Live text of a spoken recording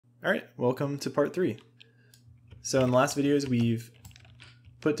Alright, welcome to part 3. So in the last videos we've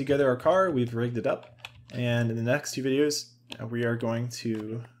put together our car, we've rigged it up, and in the next two videos we are going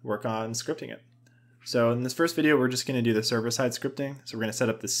to work on scripting it. So in this first video we're just going to do the server-side scripting, so we're going to set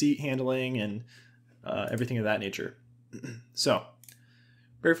up the seat handling and everything of that nature. So,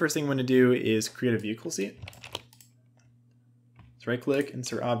 very first thing I'm going to do is create a vehicle seat. So right click,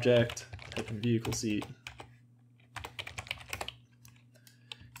 insert object, type in vehicle seat.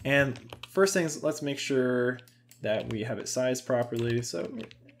 And first things, let's make sure that we have it sized properly. So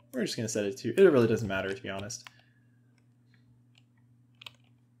we're just going to set it to, it really doesn't matter to be honest.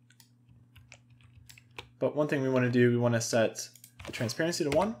 But one thing we want to do, we want to set the transparency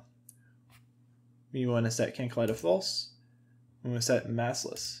to 1. We want to set can collide to false. We want to set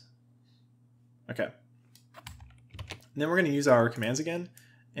massless. Okay. And then we're going to use our commands again,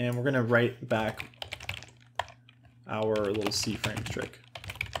 and we're going to write back our little C-frame trick.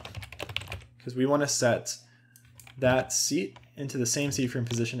 Because we want to set that seat into the same C-frame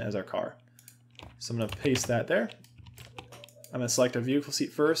position as our car. So I'm going to paste that there. I'm going to select our vehicle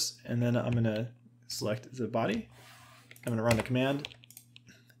seat first, and then I'm going to select the body. I'm going to run the command,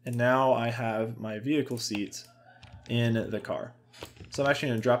 and now I have my vehicle seat in the car. So I'm actually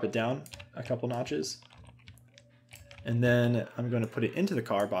going to drop it down a couple notches, and then I'm going to put it into the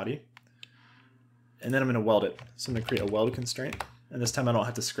car body, and then I'm going to weld it. So I'm going to create a weld constraint. And this time I don't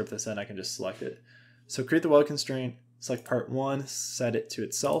have to script this in, I can just select it. So create the weld constraint, select part 1, set it to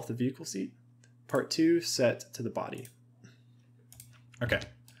itself, the vehicle seat. Part 2, set to the body. Okay,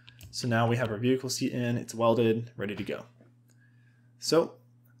 so now we have our vehicle seat in, it's welded, ready to go. So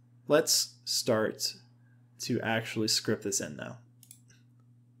let's start to actually script this in now.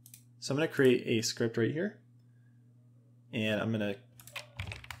 So I'm going to create a script right here, and I'm going to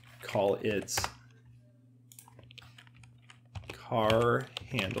call it car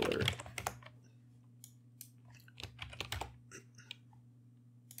handler.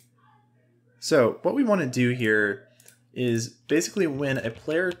 So what we want to do here is basically when a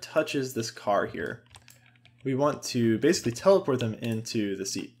player touches this car here, we want to basically teleport them into the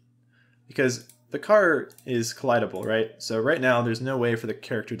seat, because the car is collidable, right? So right now there's no way for the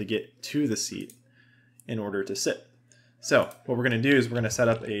character to get to the seat in order to sit. So what we're going to do is we're going to set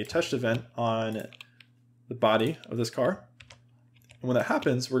up a touched event on the body of this car. And when that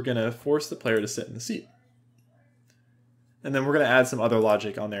happens, we're going to force the player to sit in the seat. And then we're going to add some other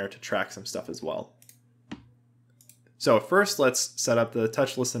logic on there to track some stuff as well. So first, let's set up the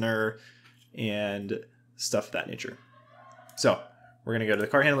touch listener and stuff of that nature. So we're going to go to the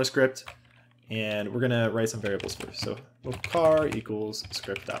car handler script, and we're going to write some variables first. So local car equals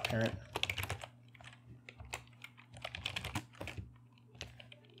script.parent.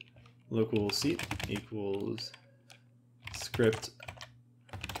 Local seat equals script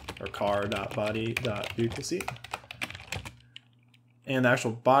or car.body.vehicle seat. And the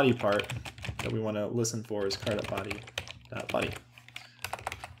actual body part that we want to listen for is car.body.body.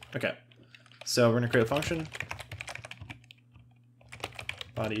 Okay, so we're going to create a function,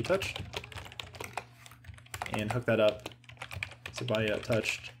 body touched, and hook that up. So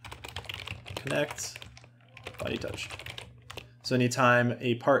body.touched connect body touched. So anytime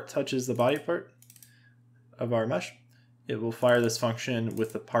a part touches the body part of our mesh, it will fire this function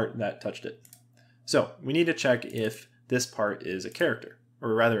with the part that touched it. So we need to check if this part is a character,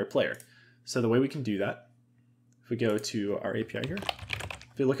 or rather a player. So the way we can do that, if we go to our API here,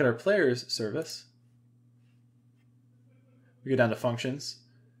 if we look at our players service, we go down to functions.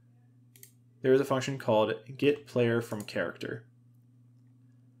 There is a function called getPlayerFromCharacter.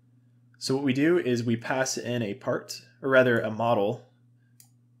 So what we do is we pass in a part, or rather a model,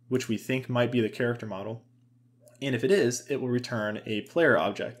 which we think might be the character model. And if it is, it will return a player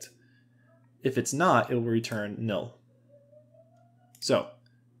object. If it's not, it will return nil. So,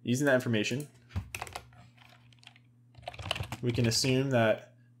 using that information, we can assume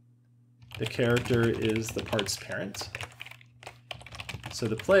that the character is the part's parent. So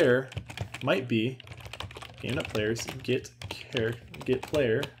the player might be game.players get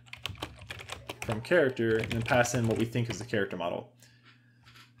player from character, and then pass in what we think is the character model.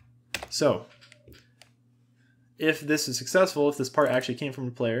 So if this is successful, if this part actually came from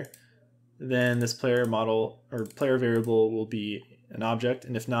the player, then this player model or player variable will be an object,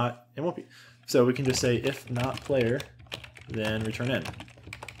 and if not, it won't be. So we can just say if not player, then return in.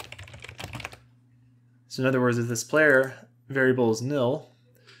 So in other words, if this player variable is nil,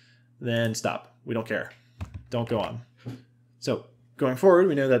 then stop. We don't care. Don't go on. So going forward,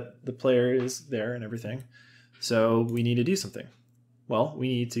 we know that the player is there and everything. So we need to do something. Well, we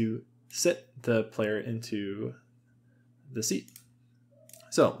need to sit the player into the seat.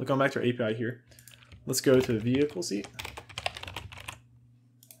 So going back to our API here, let's go to the vehicle seat.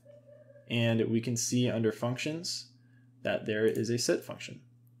 And we can see under functions that there is a sit function.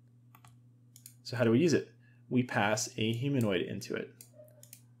 So how do we use it? We pass a humanoid into it.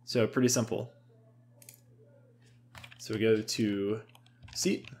 So pretty simple. So we go to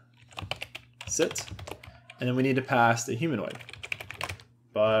seat, sit, and then we need to pass the humanoid.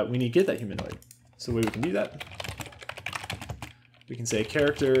 But we need to get that humanoid. So the way we can do that, we can say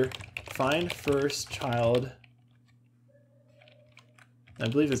character find first child, I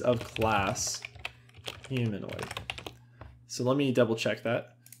believe is of class humanoid. So let me double check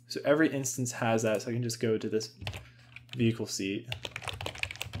that. So every instance has that, so I can just go to this vehicle seat.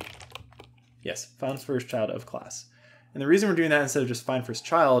 Yes, find first child of class. And the reason we're doing that instead of just find first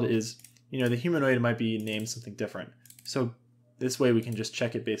child is, the humanoid might be named something different. So this way we can just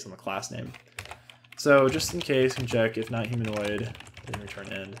check it based on the class name. So just in case, we can check if not humanoid, then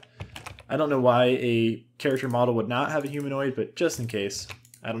return end. I don't know why a character model would not have a humanoid, but just in case,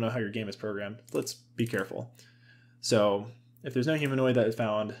 I don't know how your game is programmed. Let's be careful. So if there's no humanoid that is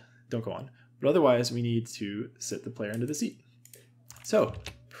found, don't go on. But otherwise, we need to sit the player into the seat. So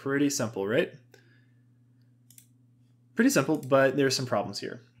pretty simple, right? Pretty simple, but there's some problems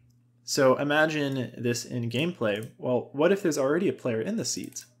here. So imagine this in gameplay. Well, what if there's already a player in the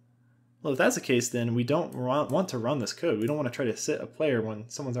seat? Well, if that's the case, then we don't want to run this code. We don't want to try to sit a player when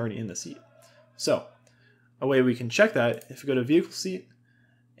someone's already in the seat. So a way we can check that, if we go to vehicle seat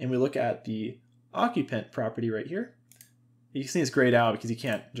and we look at the occupant property right here, you can see it's grayed out because you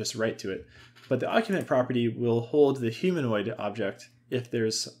can't just write to it. But the occupant property will hold the humanoid object if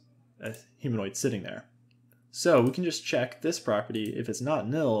there's a humanoid sitting there. So we can just check this property. If it's not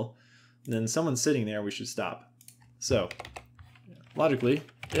nil, then someone's sitting there, we should stop. So logically,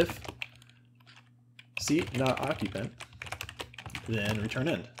 if seat not occupant, then return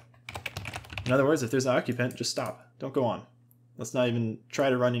end. In other words, if there's an occupant, just stop. Don't go on. Let's not even try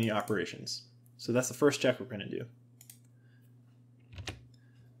to run any operations. So that's the first check we're going to do.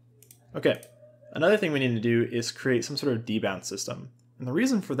 Okay, another thing we need to do is create some sort of debounce system. And the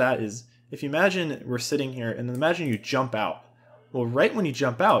reason for that is, if you imagine we're sitting here and then imagine you jump out. Well, right when you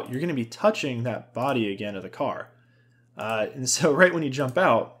jump out, you're going to be touching that body again of the car. And so right when you jump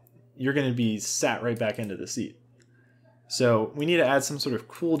out, you're going to be sat right back into the seat. So we need to add some sort of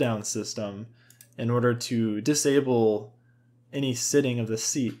cooldown system in order to disable any sitting of the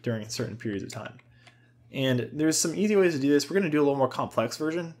seat during certain periods of time. And there's some easy ways to do this. We're going to do a little more complex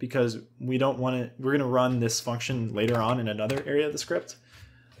version because we don't want to. We're going to run this function later on in another area of the script.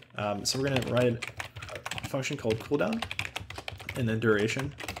 So we're going to write a function called cooldown and then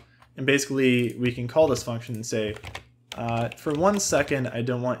duration. And basically, we can call this function and say, for 1 second, I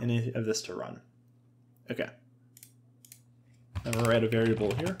don't want any of this to run. Okay. And we'll write a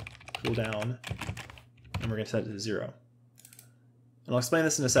variable here, cooldown, and we're going to set it to 0. And I'll explain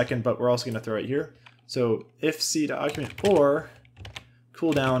this in a second, but we're also going to throw it here. So if c.occupant or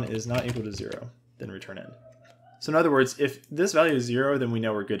cooldown is not equal to 0, then return end. So in other words, if this value is 0, then we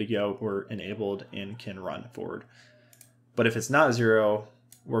know we're good to go. We're enabled and can run forward. But if it's not 0,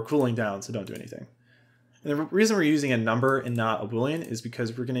 we're cooling down, so don't do anything. And the reason we're using a number and not a Boolean is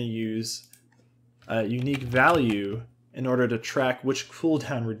because we're going to use a unique value in order to track which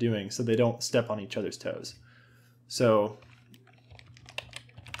cooldown we're doing so they don't step on each other's toes. So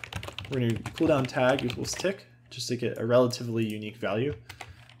we're going to do cooldown tag equals tick just to get a relatively unique value.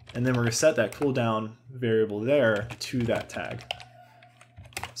 And then we're going to set that cooldown variable there to that tag.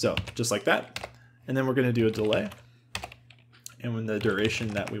 So just like that. And then we're going to do a delay and when the duration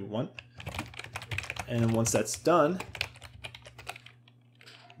that we want. And then once that's done,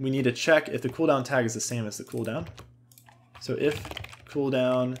 we need to check if the cooldown tag is the same as the cooldown. So if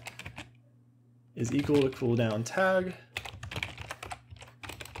cooldown is equal to cooldown tag,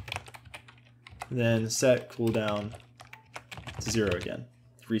 then set cooldown to 0 again,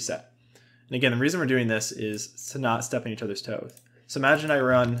 reset. And again, the reason we're doing this is to not step on each other's toes. So imagine I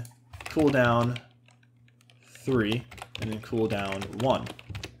run cooldown 3 and then cooldown 1.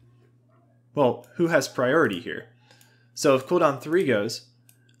 Well, who has priority here? So if cooldown 3 goes,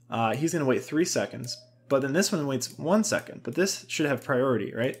 he's going to wait 3 seconds, but then this one waits 1 second, but this should have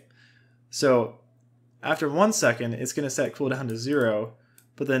priority, right? So after 1 second, it's going to set cooldown to 0,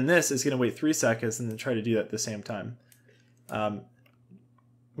 but then this is going to wait 3 seconds and then try to do that at the same time.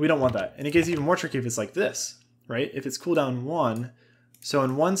 We don't want that. And it gets even more tricky if it's like this, right? If it's cooldown 1, so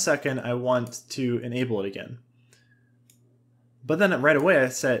in 1 second, I want to enable it again. But then right away I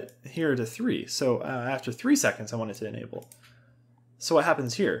set here to 3. So after 3 seconds, I want it to enable. So what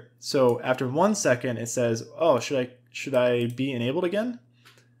happens here? So after 1 second, it says, oh, should I be enabled again?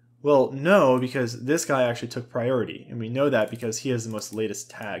 Well, no, because this guy actually took priority, and we know that because he has the most latest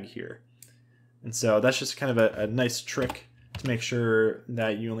tag here. And so that's just kind of a nice trick to make sure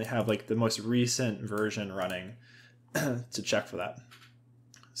that you only have like the most recent version running to check for that.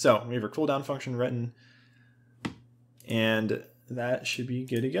 So we have our cooldown function written, and that should be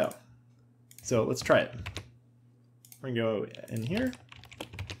good to go. So let's try it. We're going to go in here,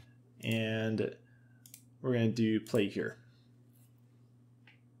 and we're going to do play here.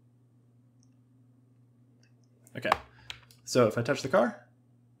 Okay, so if I touch the car,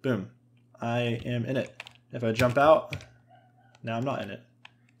 boom, I am in it. If I jump out, now I'm not in it.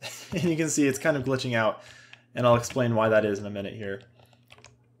 And you can see it's kind of glitching out, and I'll explain why that is in a minute here.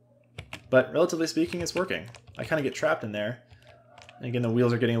 But relatively speaking, it's working. I kind of get trapped in there. And again, the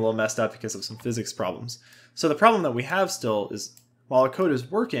wheels are getting a little messed up because of some physics problems. So the problem that we have still is, while our code is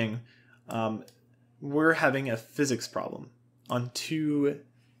working, we're having a physics problem on two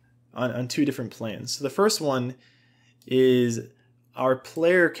different planes. So the first one is our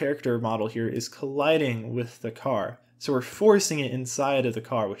player character model here is colliding with the car. So we're forcing it inside of the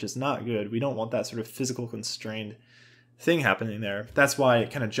car, which is not good. We don't want that sort of physical constrained thing happening there. That's why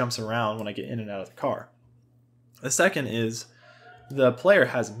it kind of jumps around when I get in and out of the car. The second is the player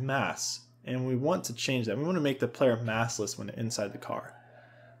has mass, and we want to change that. We want to make the player massless when inside the car.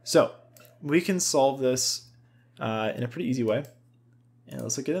 So we can solve this in a pretty easy way. And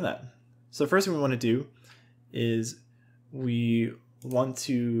let's look at that. So the first thing we want to do is we want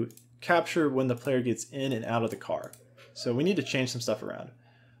to capture when the player gets in and out of the car. So we need to change some stuff around.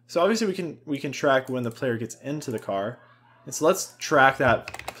 So obviously we can track when the player gets into the car. And so let's track that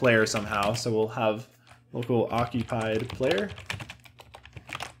player somehow. So we'll have local occupied player.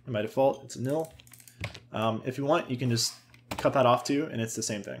 And by default, it's nil. If you want, you can just cut that off too, and it's the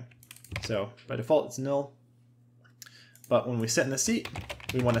same thing. So by default, it's nil. But when we sit in the seat,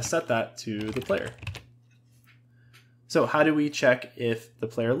 we want to set that to the player. So how do we check if the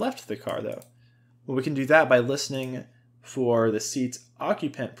player left the car though? Well, we can do that by listening for the seat's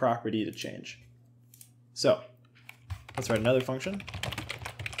occupant property to change. So let's write another function,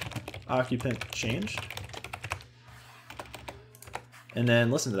 occupant changed, and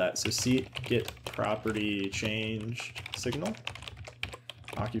then listen to that. So seat get property changed signal,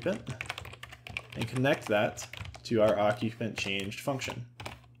 occupant, and connect that to our occupant changed function.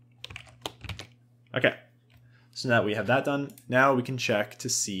 Okay, so now we have that done. Now we can check to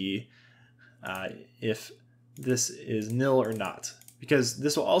see if this is nil or not, because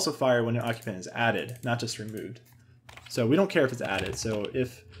this will also fire when an occupant is added, not just removed. So we don't care if it's added. So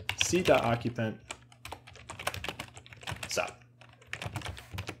if seat.occupant stop.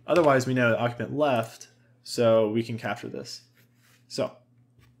 Otherwise, we know the occupant left, so we can capture this. So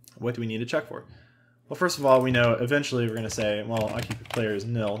what do we need to check for? Well, first of all, we know eventually we're going to say, well, occupant player is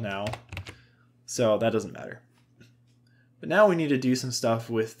nil now, so that doesn't matter. But now we need to do some stuff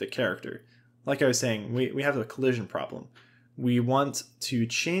with the character. Like I was saying, we have a collision problem. We want to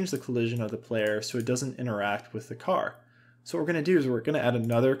change the collision of the player so it doesn't interact with the car. So what we're going to do is we're going to add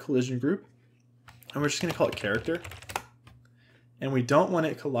another collision group, and we're just going to call it character. And we don't want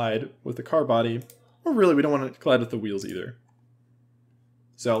it to collide with the car body, or really we don't want it to collide with the wheels either.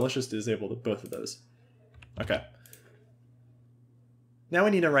 So let's just disable both of those. Okay. Now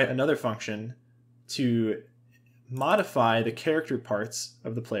we need to write another function to modify the character parts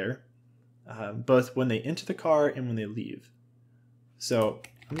of the player, both when they enter the car and when they leave. So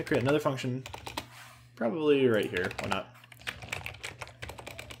I'm going to create another function, probably right here, why not?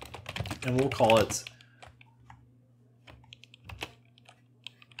 And we'll call it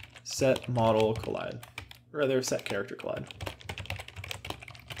set model collide, or rather set character collide.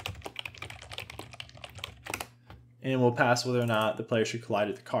 And we'll pass whether or not the player should collide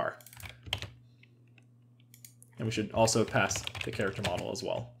with the car. And we should also pass the character model as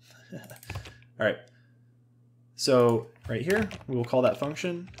well. All right. So right here, we will call that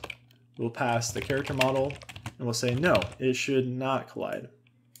function. We'll pass the character model, and we'll say, no, it should not collide.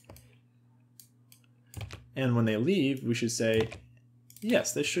 And when they leave, we should say,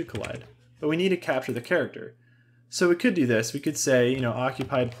 yes, they should collide. But we need to capture the character. So we could do this. We could say,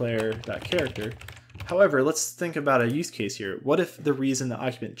 occupied player.character. However, let's think about a use case here. What if the reason the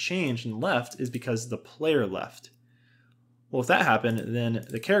occupant changed and left is because the player left? Well, if that happened, then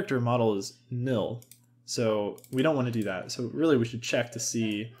the character model is nil. So we don't want to do that. So really we should check to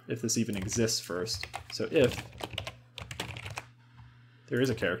see if this even exists first. So if there is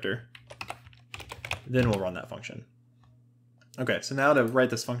a character, then we'll run that function. Okay, so now to write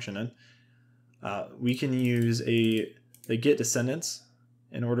this function in, we can use the get descendants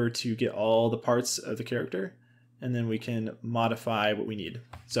in order to get all the parts of the character. and then we can modify what we need.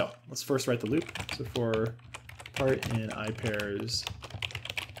 So let's first write the loop. So for part in iPairs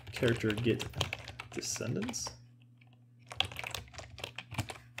character get descendants.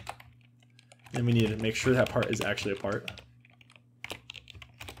 And we need to make sure that part is actually a part.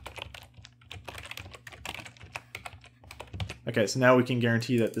 Okay, so now we can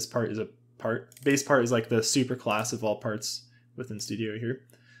guarantee that this part is a part. Base part is like the super class of all parts within Studio here.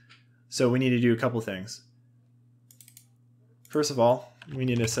 So we need to do a couple things. First of all, we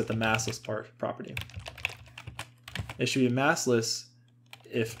need to set the massless part property. It should be massless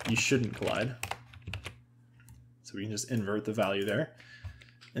if you shouldn't collide. So we can just invert the value there.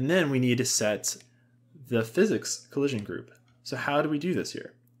 And then we need to set the physics collision group. So how do we do this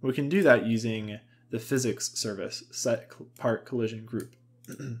here? We can do that using the physics service, set part collision group.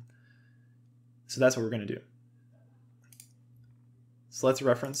 So that's what we're going to do. So let's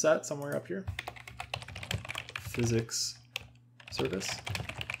reference that somewhere up here. Physics service.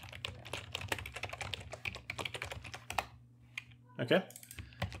 Okay.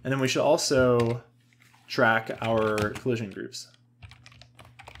 And then we should also track our collision groups.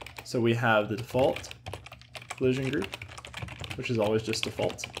 So we have the default collision group, which is always just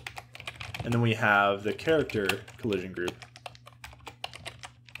default. And then we have the character collision group,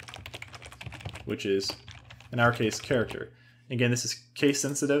 which is, in our case, character. Again, this is case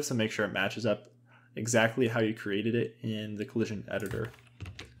sensitive, so make sure it matches up exactly how you created it in the collision editor.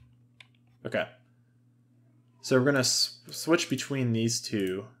 Okay. So we're going to switch between these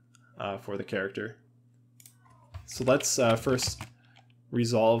two for the character. So let's first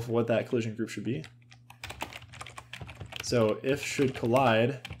resolve what that collision group should be. So if should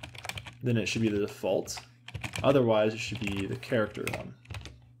collide, then it should be the default. Otherwise, it should be the character one.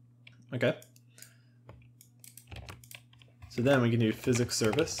 Okay. So then we can do physics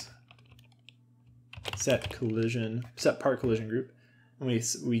service, set part collision group, and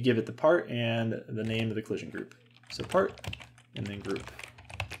we give it the part and the name of the collision group. So part and then group,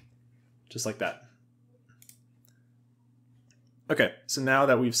 just like that. Okay, so now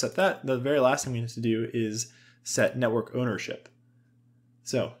that we've set that, the very last thing we need to do is set network ownership.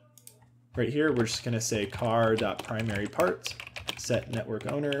 So right here, we're just going to say car.primaryPart, set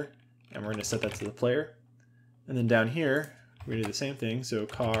network owner, and we're going to set that to the player. And then down here, we're going to do the same thing. So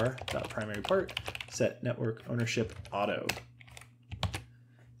car.primaryPart, set network ownership auto.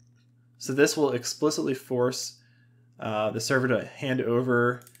 So this will explicitly force the server to hand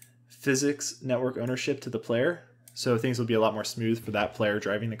over physics network ownership to the player. So things will be a lot more smooth for that player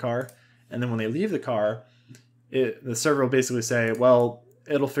driving the car. And then when they leave the car, the server will basically say, well,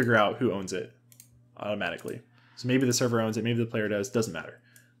 it'll figure out who owns it automatically. So maybe the server owns it, maybe the player does, doesn't matter.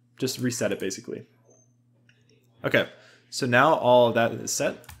 Just reset it basically. Okay, so now all of that is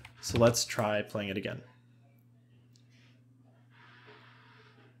set. So let's try playing it again.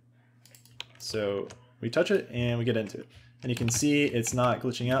 So we touch it and we get into it. And you can see it's not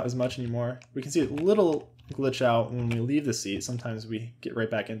glitching out as much anymore. We can see a little glitch out when we leave the seat. Sometimes we get right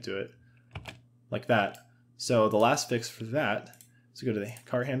back into it like that. So the last fix for that is to go to the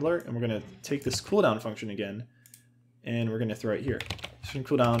car handler, and we're going to take this cooldown function again, and we're going to throw it here. It's going to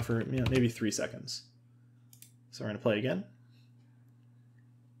cool down for maybe 3 seconds. So we're going to play again.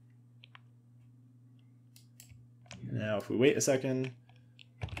 Now if we wait a second,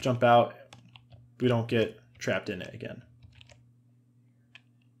 jump out, we don't get trapped in it again.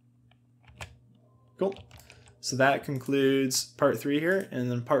 Cool. So that concludes part 3 here,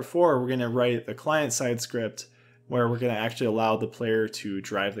 and then part 4 we're going to write the client-side script where we're going to actually allow the player to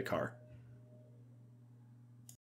drive the car.